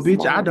 You were Well,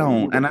 bitch, I smiling. You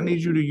don't, were and I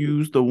need you happy. to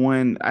use the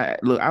one. I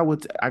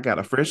got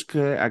a fresh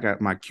cut. I got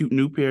my cute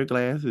new pair of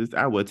glasses.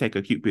 I would take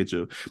a cute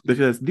picture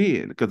because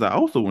I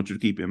also want you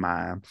to keep in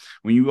mind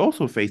when you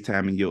also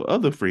FaceTiming your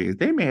other friends,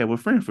 they may have a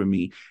friend for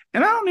me,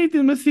 and I don't need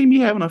them to see me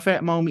having a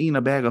fat moment eating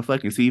a bag of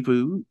fucking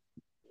seafood.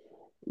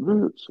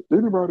 Bitch,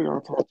 anybody I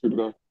talk to that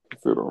I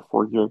consider a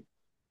friend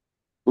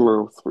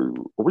loves food.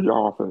 We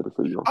all had to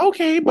see them.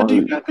 Okay, but do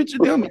you Like, got a picture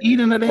of them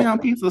eating a damn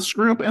piece of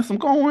shrimp and some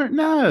corn?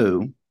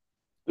 No.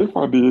 if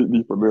I did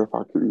need for if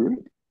I could.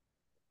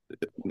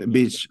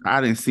 Bitch,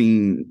 I didn't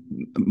seen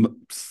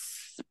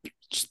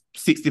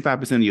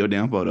 65% of your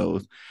damn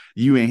photos.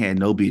 You ain't had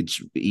no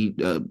bitch eat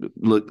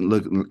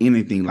look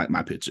anything like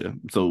my picture.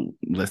 So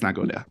let's not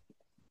go there.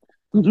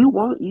 You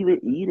weren't even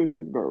eating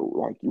though.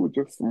 Like, you were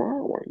just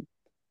smiling.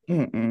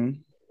 Mm-mm.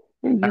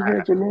 And you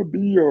had your little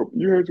bee up.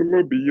 You had your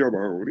little bee up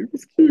on. It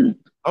was cute.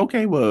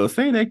 Okay, well,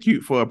 say that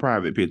cute for a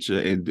private picture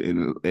and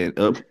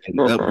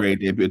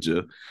upgrade that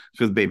picture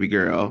because baby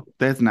girl,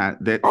 that's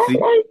not that. I See,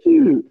 like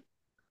it.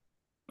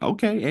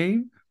 okay, eh?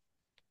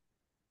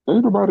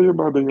 Ain't nobody in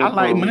my I damn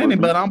like money, privacy.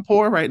 but I'm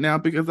poor right now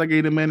because I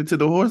gave the money to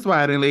the horse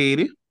riding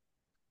lady.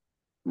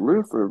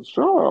 Listen,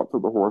 shout out to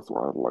the horse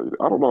riding lady.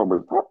 I don't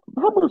know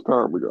how much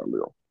time we got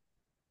left.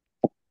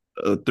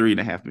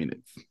 3.5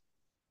 minutes.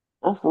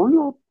 Oh, for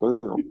real?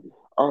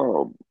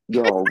 Damn.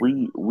 Y'all,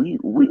 we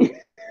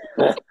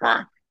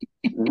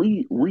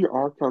we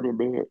are coming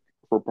back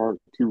for part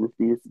two of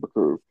this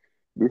because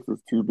this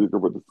is too big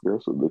of a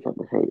discussion to kind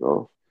of hang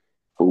off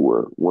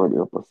for one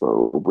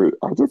episode. But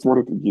I just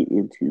wanted to get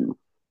into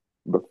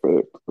the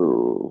fact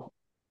of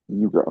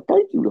you guys.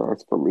 Thank you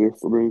guys for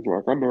listening.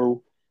 Like I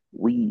know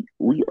we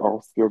are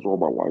scheduled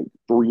by like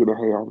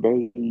 3.5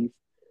 days,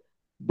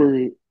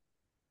 but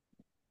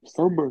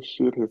so much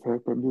shit has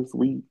happened this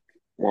week.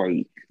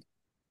 Like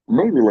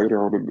maybe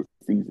later on in the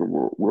season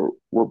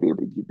we'll be able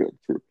to get back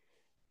to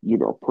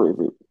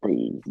present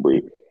things,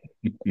 but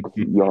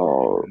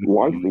y'all,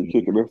 life been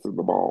kicking us in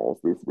the balls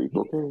this week.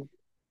 Okay,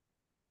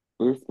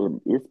 it's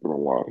been a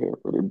lot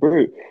happening,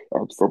 but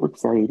I'm so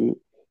excited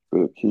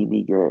that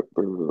Kimi got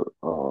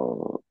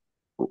the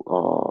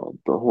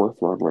horse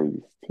ride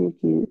ladies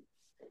ticket.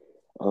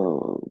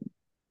 Um,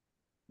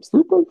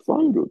 super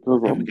excited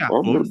because And we got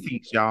I'm four the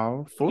seats,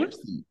 y'all. Four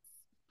seats.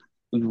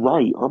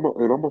 right. I'm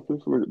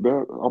officially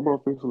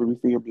be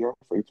seeing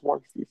Beyonce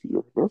twice this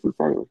year. That's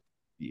exciting,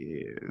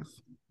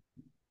 Yes.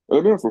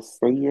 and that's a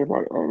stand.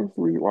 Like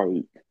honestly,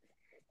 like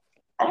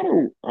I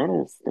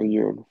don't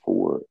stand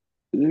for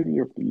any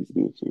of these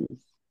bitches.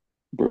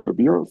 But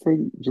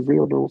Beyonce,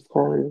 Giselle Knowles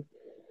Carter,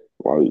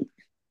 like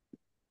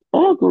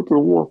I'll go to the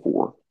war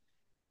for.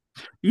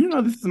 You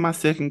know, this is my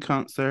second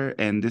concert,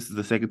 and this is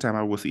the second time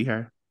I will see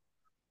her.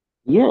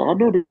 Yeah, I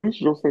know that this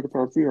is your second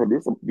time seeing her.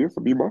 This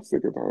will be my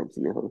second time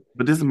seeing her.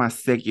 But this is my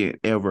second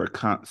ever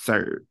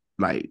concert,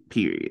 like,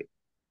 period.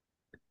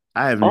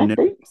 I have I never,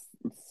 think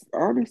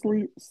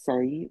honestly,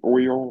 same.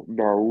 Well,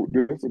 no,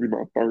 this will be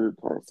my third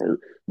concert,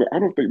 but I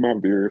don't think my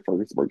very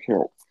first one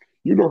counts.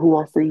 You know who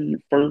I seen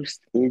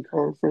first in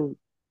concert?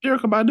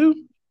 Erica Badu,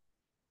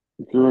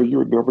 Girl, you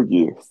would never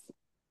guess.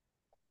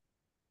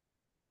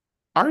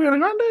 Ariana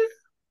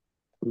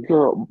Grande,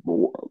 Girl,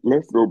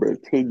 let's go back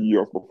 10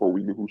 years before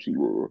we knew who she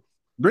was.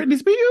 Britney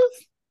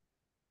Spears.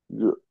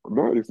 Yeah,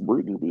 not it's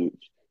Britney, bitch.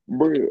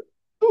 But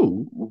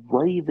Ooh,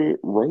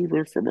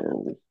 Raven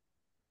Simone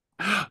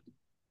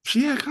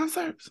she had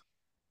concerts.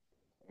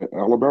 at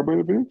Alabama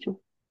Adventure.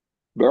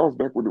 That was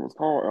back when it was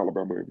called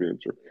Alabama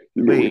Adventure.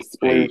 You know, Wait, it's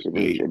Splash wait,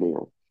 wait. Adventure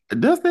now.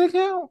 Does that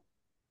count?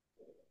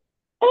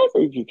 I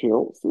think it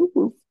counts. It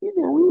was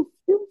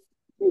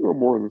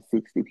more than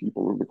 60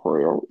 people in the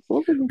crowd. So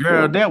I think it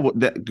Girl, counts.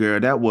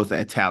 that was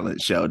a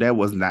talent show. That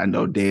was not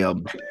no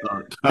damn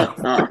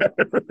concert.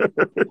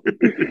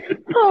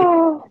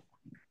 I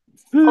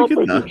Look at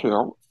think it that.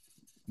 counts.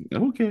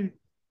 Okay.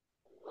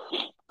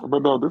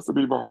 But no, this would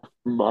be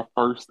my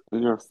first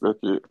and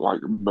second like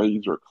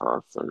major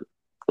concert.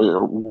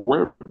 And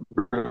what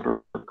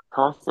better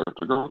concert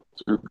to go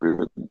to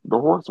than the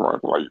horse ride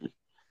lady?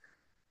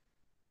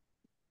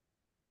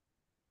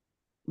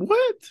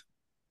 What?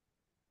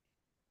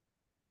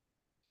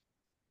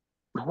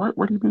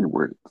 What do you mean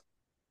with?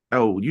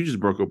 Oh, you just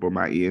broke up on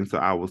my end, so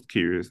I was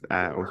curious.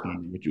 I was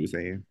wondering what you were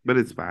saying, but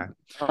it's fine.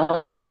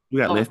 Oh, We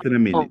got less than a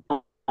minute.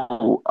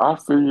 I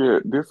see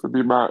it. This would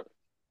be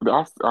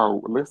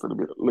listen to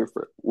me.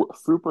 Listen, we're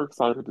super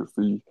excited to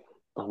see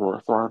the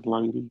horse ride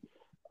lady.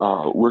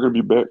 We're gonna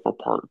be back for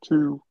part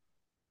two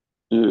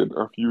in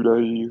a few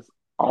days.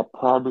 I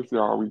promise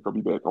y'all we're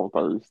gonna be back on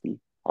Thursday.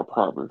 I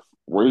promise.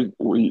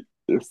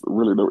 It's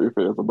really no ifs,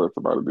 ands, or buts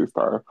about it this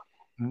time.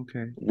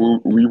 Okay.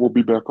 We will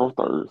be back on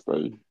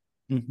Thursday.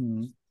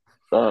 Hmm.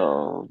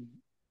 Um,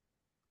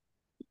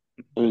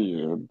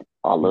 and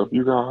I love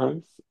you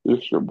guys.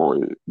 It's your boy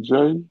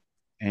Jay.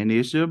 And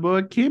it's your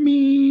boy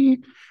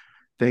Kimmy.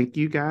 Thank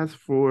you guys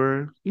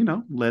for,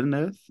 letting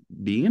us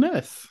being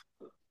us.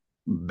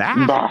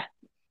 Bye. Bye.